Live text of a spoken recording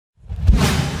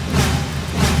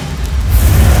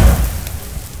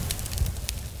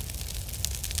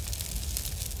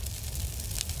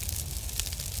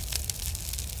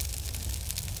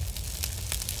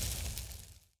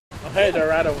Hey, they're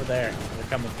right over there. They're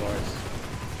coming for us.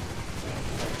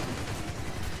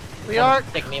 We are.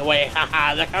 Take me away.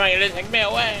 Haha, they're coming to take me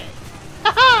away.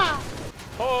 Haha!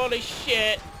 Holy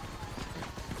shit.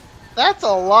 That's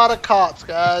a lot of cops,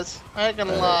 guys. I ain't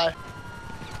gonna lie.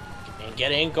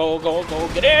 Get in, go, go, go,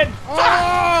 get in!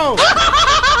 Oh!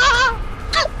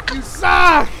 You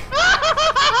suck!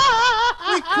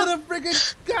 We could have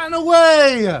freaking gotten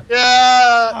away!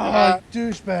 Yeah! Oh,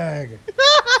 douchebag.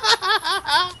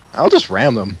 I'll just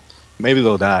ram them. Maybe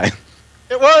they'll die.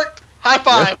 It worked! High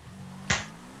five!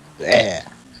 Yeah.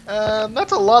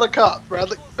 That's a lot of cops,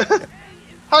 Bradley.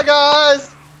 Hi,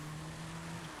 guys!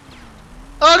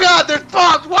 Oh god, there's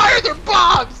bombs! Why are there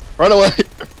bombs? Run away!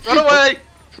 Run away!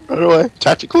 Run away!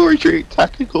 Tactical retreat!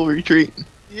 Tactical retreat!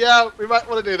 Yeah, we might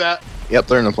want to do that. Yep,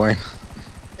 they're in the plane.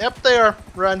 Yep, they are.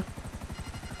 Run.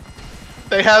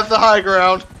 They have the high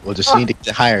ground. We'll just need to get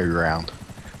to higher ground.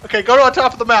 Okay, go to the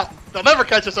top of the mountain. They'll never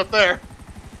catch us up there.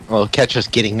 Well, catch us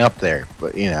getting up there,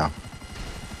 but you know.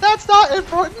 That's not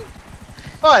important.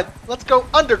 Fine, let's go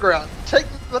underground.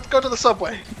 Let's go to the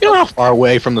subway. You know how far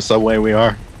away from the subway we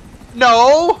are?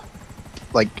 No!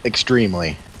 Like,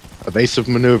 extremely. Evasive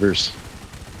maneuvers.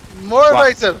 More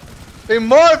evasive. Be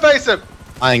more evasive.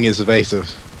 Flying is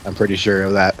evasive. I'm pretty sure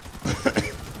of that.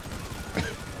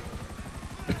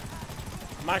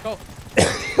 Michael,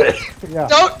 Yeah.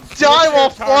 Don't die while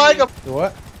flying a...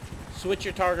 What? switch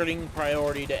your targeting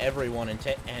priority to everyone and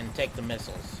take the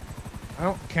missiles.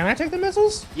 Can I take the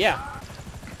missiles? Yeah.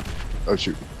 Oh,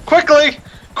 shoot. Quickly!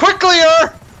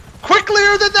 Quicklier!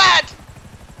 Quicklier than that!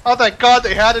 Oh, thank God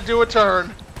they had to do a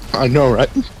turn. I know, right?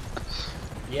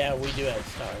 Yeah, we do have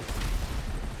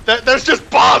stars. There's just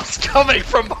bombs coming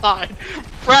from behind.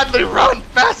 Bradley, run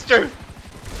faster!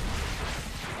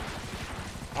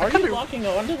 Are you locking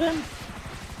onto them?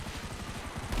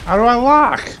 How do I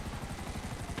lock?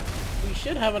 We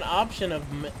should have an option of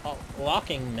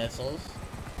locking missiles.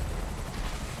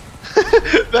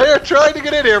 They are trying to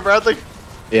get in here, Bradley.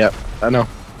 Yeah, I know.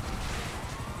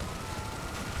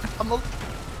 I'm a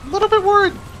little bit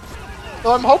worried.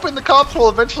 Though I'm hoping the cops will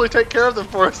eventually take care of them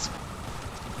for us.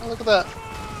 Oh, look at that.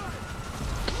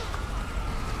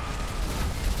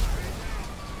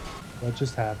 What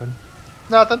just happened?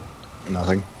 Nothing.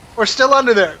 Nothing. We're still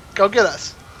under there. Go get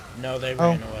us. No, they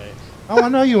ran away. Oh, I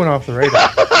know you went off the radar.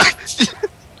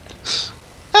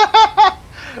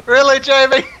 Really,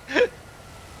 Jamie?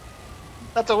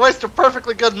 That's a waste of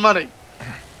perfectly good money.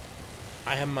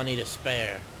 I have money to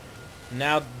spare.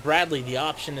 Now, Bradley, the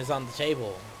option is on the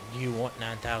table. Do you want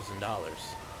 $9,000?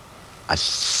 I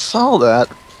saw that.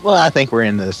 Well, I think we're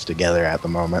in this together at the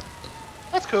moment.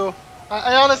 That's cool.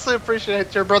 I honestly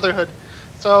appreciate your brotherhood.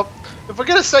 So, if we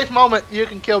get a safe moment, you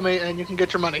can kill me and you can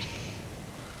get your money.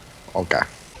 Okay.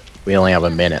 We only have a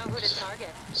minute.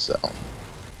 So.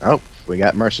 Oh, we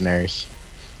got mercenaries.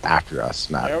 After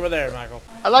us, not. They're over there, Michael.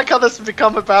 I like how this has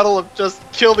become a battle of just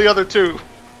kill the other two.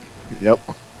 Yep.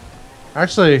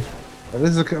 Actually, this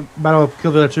is a battle of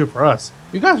kill the other two for us.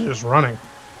 You guys are just running.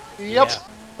 Yep. Yeah.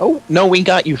 Oh, no, we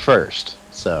got you first.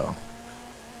 So.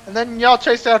 And then y'all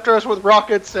chased after us with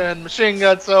rockets and machine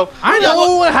guns, so... I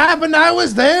know what happened. I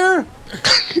was there.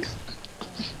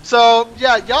 So,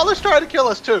 yeah, y'all are trying to kill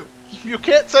us too. You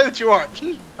can't say that you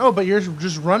aren't. Oh, but you're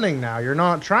just running now. You're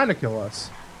not trying to kill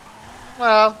us.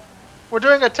 Well, we're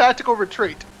doing a tactical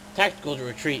retreat. Tactical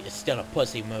retreat is still a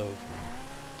pussy move.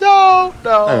 No.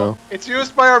 Oh. It's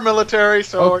used by our military,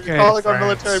 so Okay, you're calling our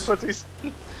France. military pussies.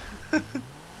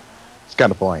 It's got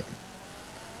a point.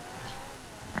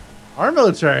 Our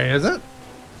military isn't.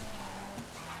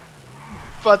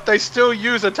 But they still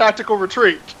use a tactical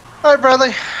retreat. Alright,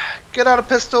 Bradley. Get out a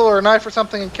pistol or a knife or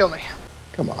something and kill me.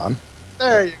 Come on.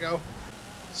 There you go.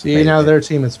 See, now their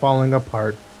team is falling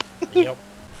apart. Yep.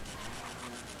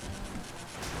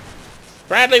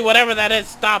 Bradley, whatever that is,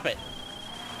 stop it.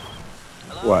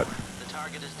 What? The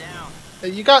target is down. Hey,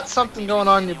 you got something going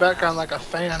on in your background like a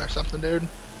fan or something, dude.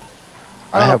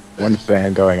 I have one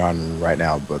fan going on right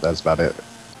now, but that's about it.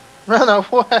 Run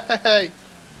away!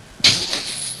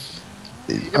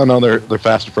 Oh no, they're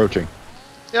fast approaching.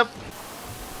 Yep.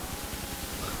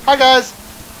 Hi, guys.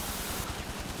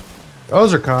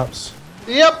 Those are cops.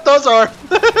 Yep, those are.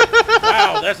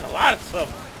 Wow, there's a lot of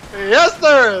stuff. Yes,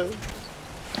 there is.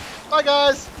 Bye,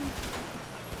 guys.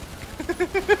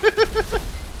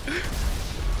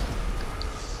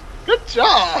 Good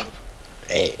job.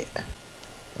 Hey.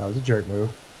 That was a jerk move.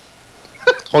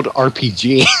 It's called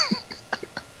RPG.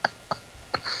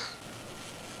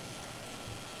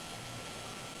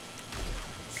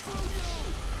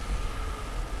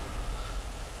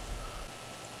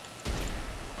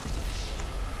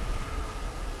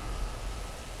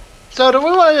 So do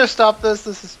we want to just stop this?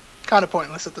 This is kind of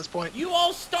pointless at this point. You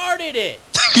all started it.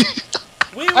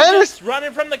 We were just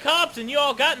running from the cops, and you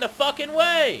all got in the fucking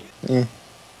way.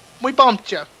 We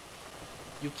bumped you.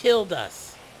 You killed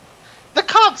us. The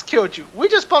cops killed you. We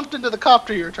just bumped into the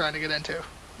copter you were trying to get into.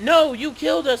 No, you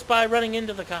killed us by running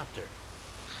into the copter.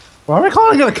 Why are we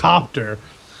calling it a copter?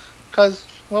 Because,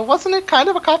 well, wasn't it kind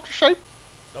of a copter shape?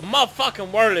 The motherfucking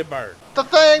whirlybird. The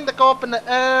thing that go up in the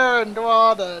air and do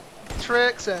all the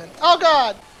tricks and... Oh,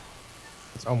 God!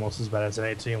 It's almost as bad as an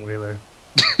 18-wheeler.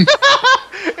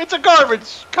 It's a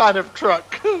garbage kind of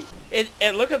truck.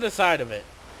 And look at the side of it.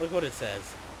 Look what it says.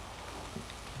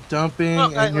 Dumping Oh,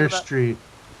 in your street.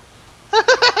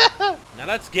 Now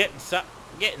that's getting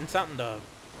something to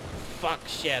fuck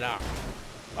shit up.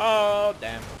 Oh,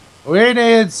 damn. We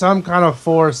need some kind of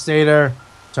four-seater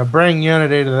to bring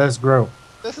unity to this group.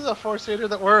 This is a four-seater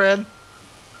that we're in.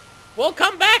 Well,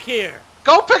 come back here.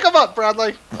 Go pick him up,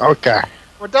 Bradley. Okay.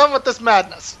 We're done with this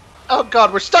madness. Oh,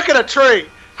 God, we're stuck in a tree.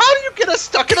 How do you get us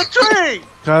stuck in a tree?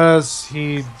 Because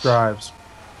he drives.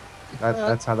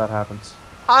 That's how that happens.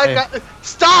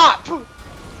 Stop!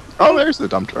 Oh, there's the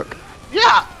dump truck.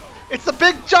 Yeah! It's the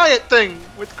big giant thing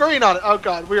with green on it. Oh,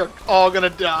 God, we are all gonna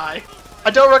die. I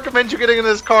don't recommend you getting in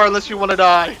this car unless you want to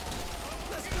die.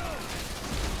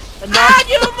 And Ah,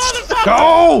 you motherfucker!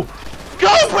 Go!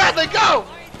 Go, Bradley, go!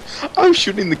 I'm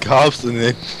shooting the cops and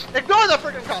then... Ignore the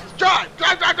freaking cops. Drive!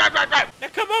 Drive! Now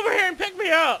come over here and pick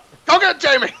me up. Go get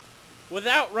Jamie!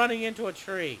 Without running into a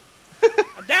tree.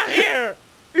 I'm down here.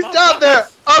 He's down there!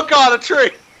 Oh, God, a tree!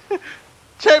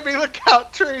 Jamie, look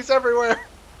out! Trees everywhere!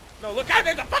 No, look out!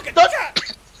 There's a fucking truck!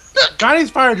 Johnny's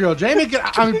fire drill. Jamie,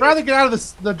 Bradley, get out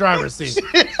of the driver's seat.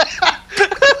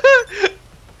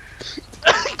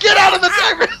 Get out of the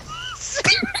driver's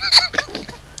seat!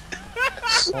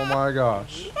 Oh my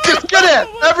gosh. Just get in!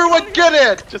 Everyone get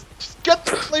in! Just get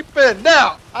to sleep in.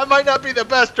 Now, I might not be the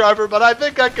best driver, but I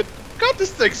think I could... God,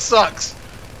 this thing sucks.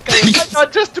 Okay,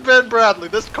 not just to Ben Bradley.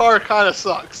 This car kind of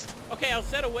sucks. Okay, I'll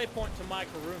set a waypoint to my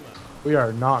Karuma. We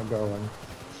are not going.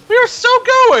 We are so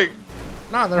going!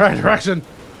 Not in the right direction.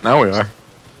 Now we are.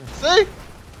 See?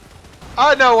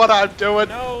 I know what I'm doing.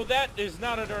 No, that is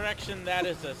not a direction. That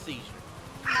is a seizure.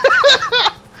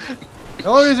 The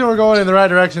only reason we're going in the right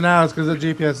direction now is because the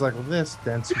GPS is like, well, this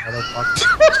dense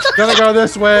motherfucker gonna go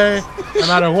this way, no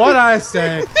matter what I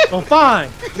say. Well, fine.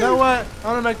 You know what? I'm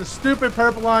gonna make the stupid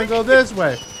purple line go this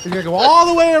way. You're gonna go all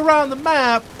the way around the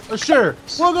map. Well, sure,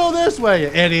 we'll go this way, you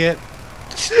idiot.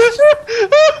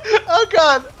 Oh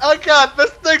God,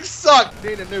 this thing sucks.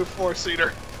 Need a new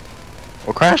four-seater.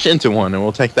 We'll crash into one and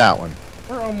we'll take that one.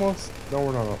 We're almost. No,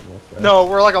 we're not almost there. No,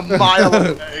 we're like a mile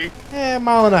away. A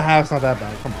mile and a half's not that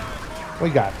bad. Come on. We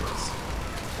got this.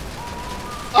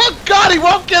 Oh God, he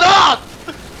won't get off!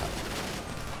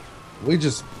 We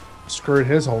just screwed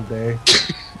his whole day.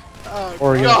 Oh,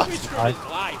 Or you God. We screwed his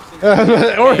life.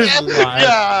 or his life.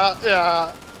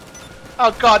 Yeah.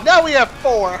 Oh God, now we have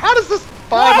 4. How does this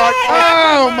buy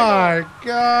Oh my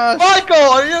gosh. Michael,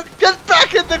 are you get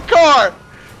back in the car?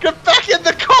 Get back in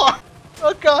the car!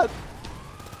 Oh God.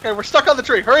 Okay, we're stuck on the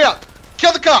tree. Hurry up!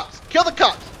 Kill the cops! Kill the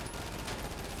cops!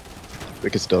 We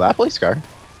could steal that police car.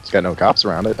 It's got no cops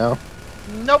around it now.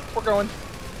 Nope, we're going.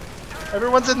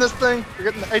 Everyone's in this thing. We're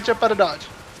getting the H up out of Dodge.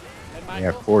 And We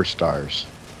Michael, have 4 stars.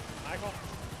 Michael,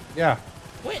 Yeah.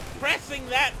 quit pressing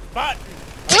that button.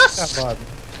 That button.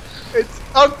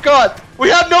 Oh God, we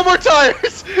have no more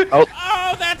tires. Oh,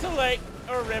 Oh, that's a lake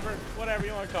or a river, whatever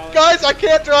you want to call it. Guys, I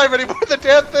can't drive anymore. The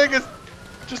damn thing is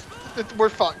just, we're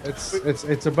fucked.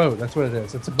 It's a boat. That's what it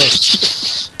is. It's a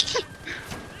boat.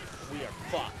 We are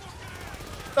fucked.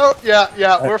 Oh,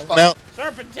 yeah, we're fucked. no.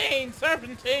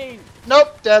 Serpentine.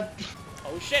 Nope, dead.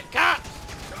 Oh shit, cops!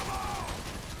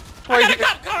 I Wait, got a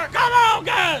cop car. Come on,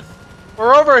 guys.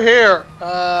 we're over here.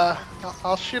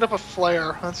 I'll shoot up a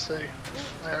flare. Let's see.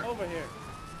 Flare. Over here.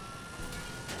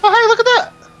 Oh, hey, look at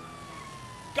that.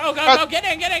 Go! Get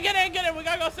in! We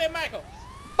gotta go save Michael.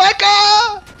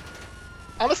 Micah!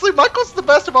 Honestly, Michael's the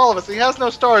best of all of us. He has no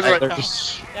stars right now.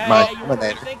 There's Yeah, my you really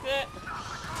eliminator. think that?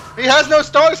 He has no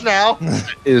stars now.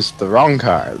 Is the wrong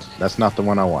card. That's not the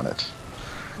one I wanted.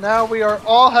 Now we are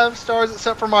all have stars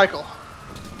except for Michael.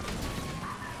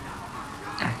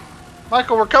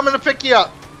 Michael, we're coming to pick you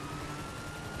up.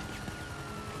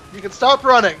 You can stop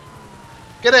running.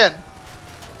 Get in.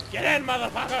 Get in,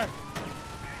 motherfucker!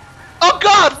 Oh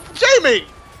God, Jamie!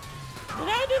 Did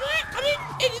I do that? I mean,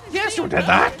 it didn't Yes, seem you did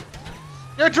bad. that.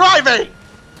 You're driving.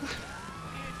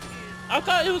 I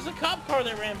thought it was a cop car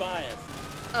that ran by us.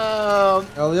 Oh,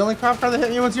 the only cop car that hit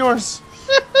me was yours.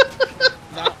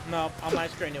 No, on my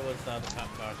screen it was the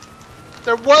cop car.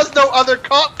 There was no other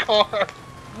cop car.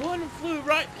 One flew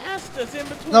right past us in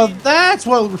between. No, that's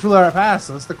what flew right past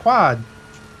us. The quad.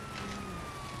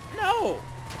 No.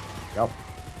 Yep.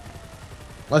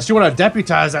 Unless you want to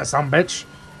deputize that some bitch.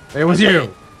 It was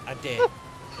you. I did. It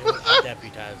was I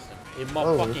deputized him. A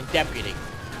motherfucking deputy.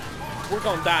 We're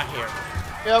gonna die here.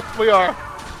 Yep, we are.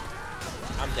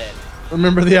 I'm dead.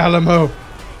 Remember the Alamo.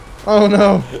 Oh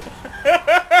no.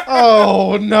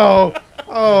 Oh no.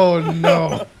 Oh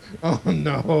no. Oh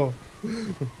no.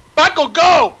 Michael,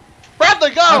 go!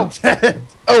 Bradley, go! I'm dead.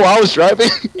 Oh, I was driving.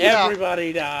 Yeah.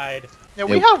 Everybody died. Yeah,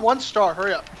 we have 1 star.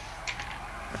 Hurry up.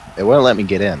 It wouldn't let me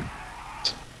get in.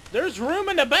 There's room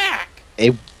in the back.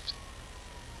 It,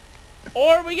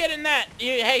 Or we get in that.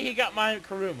 Hey, he got my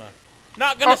Karuma.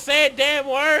 Not gonna say a damn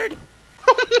word.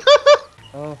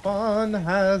 The fun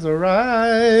has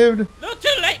arrived. No, too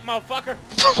late, motherfucker.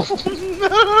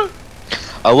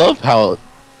 I love how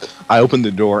I opened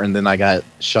the door and then I got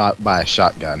shot by a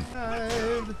shotgun.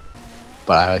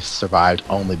 But I survived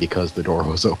only because the door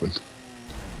was open.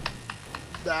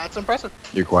 That's impressive.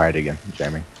 You're quiet again,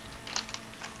 Jamie.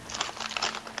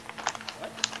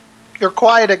 You're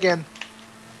quiet again.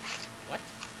 What?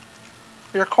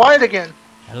 You're quiet again.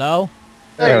 Hello?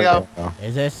 There you go. Oh,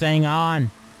 Is this thing on?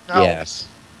 No. yes.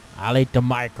 I'll eat the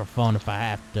microphone if I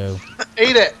have to.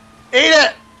 Eat it. Eat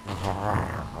it.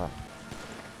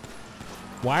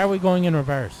 Why are we going in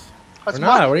reverse? That's We're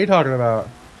not. mine. What are you talking about?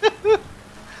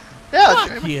 Yeah, Fuck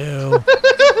Jamie. you.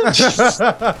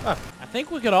 I think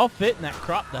we could all fit in that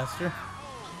crop duster.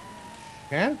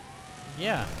 Can?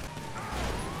 Yeah.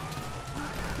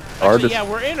 Or Actually, just- yeah,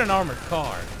 we're in an armored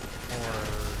car. Or...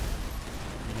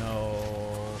 No.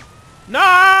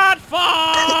 Not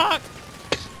fuck!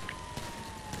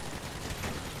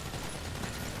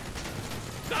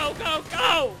 Go, go,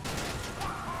 go!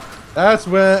 That's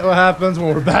what happens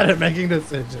when we're bad at making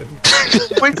decisions.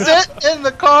 We sit in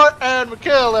the car and we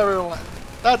kill everyone.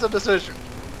 That's a decision.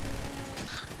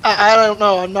 I don't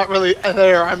know. I'm not really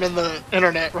there. I'm in the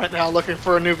internet right now looking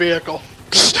for a new vehicle.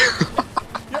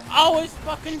 You're always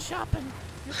fucking shopping.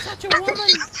 You're such a woman.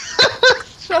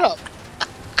 Shut up.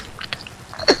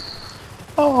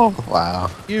 Oh, wow.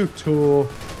 You tool.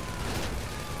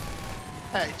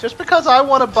 Hey, just because I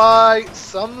want to buy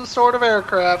some sort of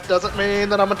aircraft doesn't mean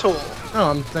that I'm a tool. No,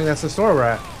 I'm saying that's the store we're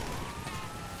at.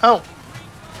 Oh,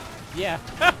 Yeah.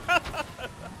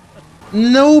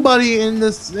 Nobody in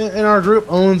our group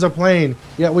owns a plane,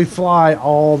 yet we fly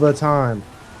all the time.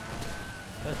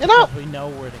 That's You know- because we know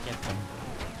where to get them.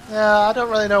 yeah, I don't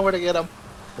really know where to get them.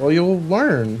 Well, you'll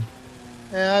learn.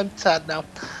 Yeah, I'm sad now.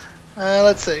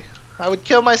 Let's see. I would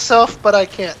kill myself, but I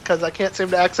can't because I can't seem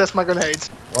to access my grenades.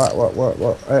 What?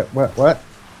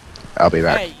 I'll be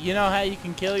back. Hey, you know how you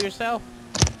can kill yourself?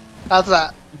 How's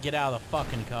that? Get out of the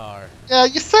fucking car. Yeah,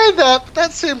 you say that, but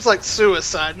that seems like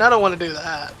suicide, and I don't want to do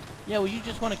that. Yeah, well, you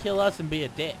just want to kill us and be a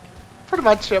dick. Pretty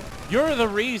much, yep. You're the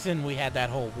reason we had that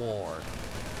whole war.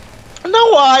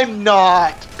 No, I'm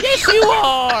not. Yes, you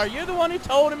are! You're the one who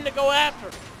told him to go after.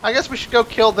 I guess we should go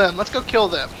kill them. Let's go kill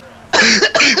them.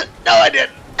 No, I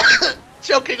didn't.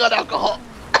 Choking on alcohol.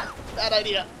 Bad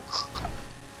idea.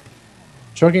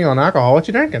 Choking on alcohol? What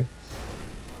you drinking?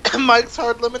 Mike's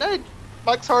Hard Lemonade.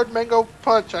 Mike's Hard Mango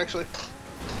Punch, actually.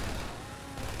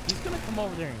 He's gonna come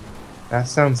over there and... That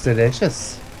sounds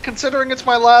delicious. Considering it's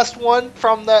my last one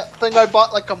from that thing I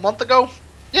bought like a month ago,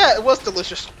 yeah, it was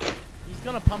delicious. He's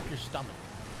gonna pump your stomach.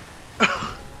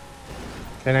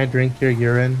 Can I drink your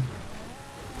urine?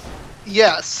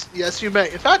 Yes, yes, you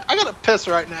may. In fact, I gotta piss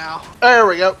right now. There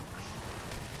we go.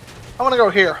 I want to go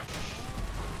here.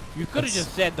 You could have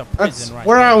just said the That's prison right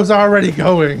where there. I was already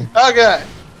going. Okay.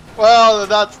 Well,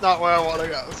 that's not where I want to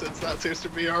go, since that seems to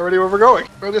be already where we're going.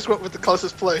 We just went with the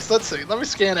closest place. Let's see. Let me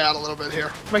scan out a little bit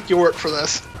here. Make you work for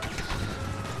this.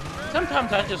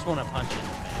 Sometimes I just want to punch you in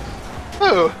the face.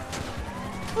 Who?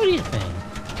 What do you think?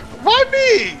 Why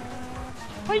me?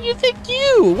 Why do you think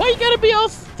you? Why you gotta be all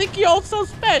think you all so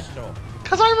special?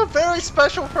 Because I'm a very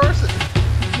special person.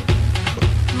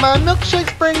 My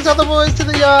milkshake brings all the boys to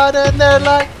the yard, and they're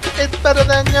like, it's better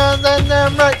than yours, and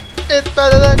I'm right, it's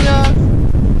better than yours.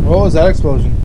 What was that explosion?